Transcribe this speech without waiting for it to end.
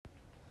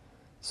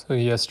So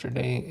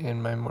yesterday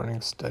in my morning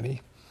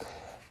study,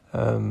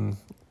 came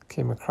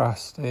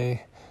across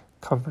a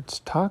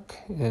conference talk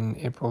in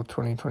April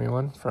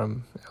 2021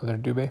 from Elder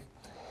Dubé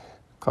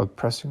called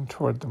Pressing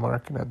Toward the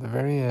Mark. And at the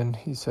very end,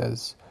 he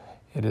says,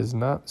 "It is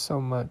not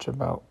so much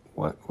about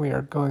what we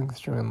are going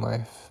through in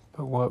life,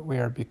 but what we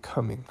are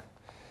becoming.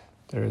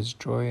 There is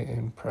joy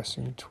in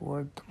pressing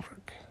toward the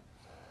mark."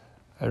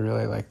 I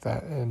really like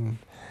that and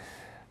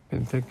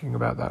been thinking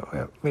about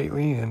that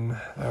lately, and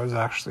that was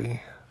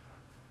actually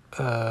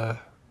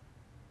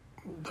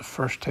the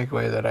first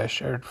takeaway that I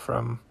shared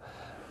from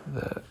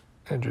the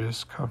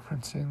Andrews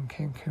conference in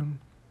Cancun.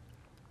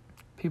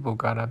 People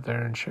got up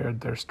there and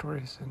shared their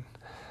stories, and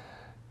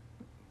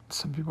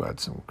some people had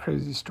some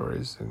crazy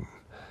stories and,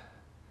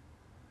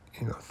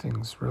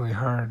 things really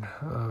hard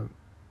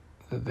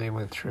that they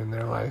went through in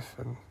their life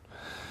and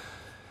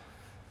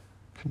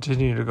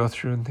continue to go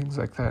through and things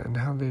like that, and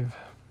how they've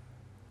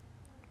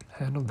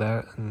handled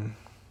that. And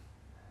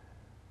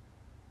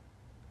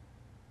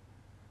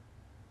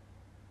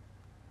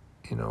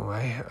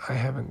I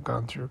haven't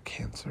gone through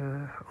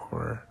cancer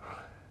or,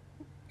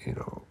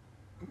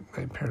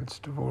 my parents'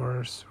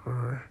 divorce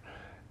or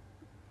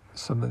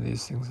some of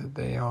these things that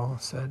they all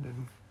said.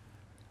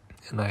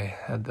 And I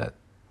had that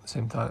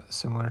same thought,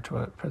 similar to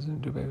what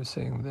President Dubé was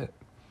saying, that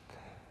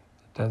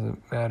it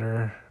doesn't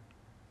matter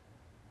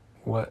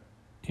what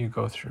you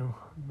go through,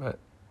 but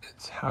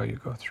it's how you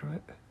go through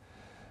it.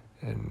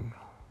 And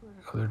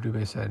Elder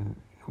Dubé said,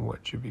 who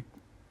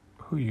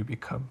you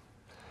become.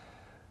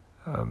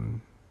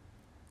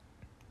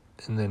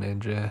 And then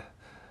Andrea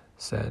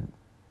said,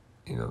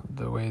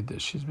 the way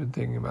that she's been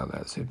thinking about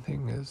that same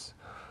thing is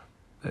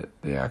that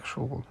the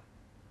actual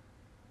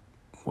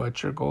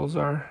what your goals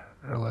are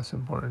less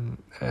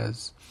important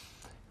as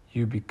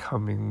you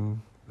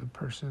becoming the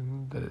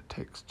person that it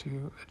takes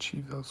to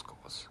achieve those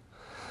goals.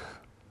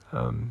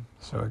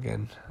 So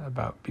again,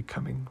 about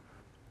becoming.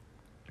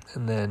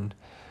 And then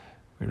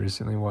we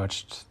recently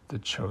watched The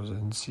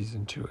Chosen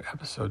Season 2,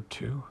 Episode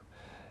 2.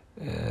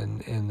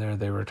 And in there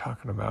they were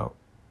talking about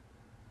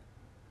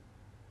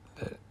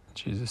that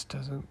Jesus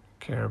doesn't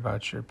care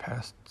about your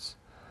pasts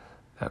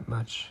that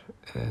much,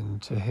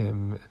 and to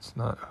him it's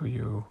not who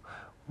you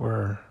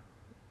were,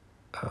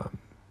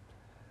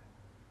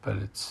 but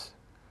it's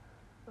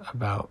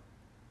about,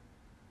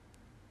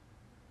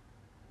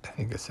 I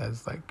think it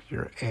says, like,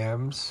 your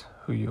ams,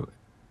 who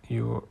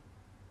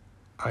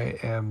I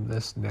am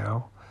this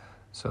now,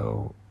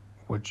 so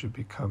what you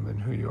become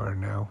and who you are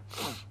now.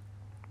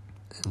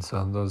 And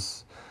so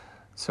those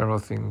several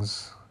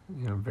things,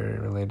 very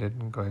related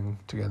and going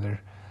together.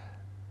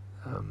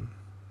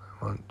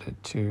 I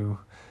wanted to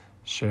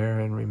share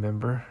and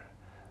remember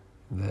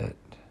that,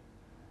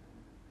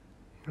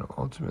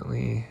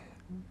 ultimately,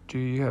 do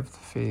you have the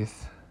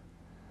faith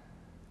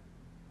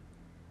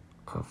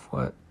of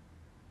what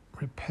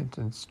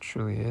repentance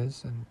truly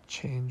is and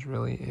change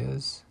really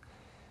is,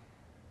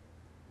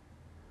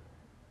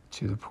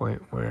 to the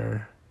point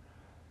where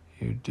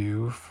you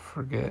do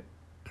forget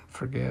and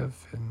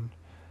forgive and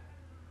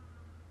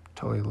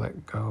totally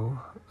let go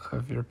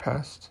of your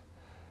past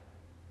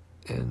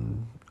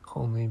and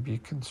only be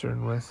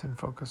concerned with and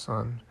focus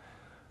on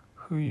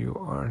who you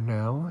are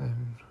now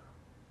and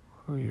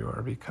who you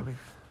are becoming?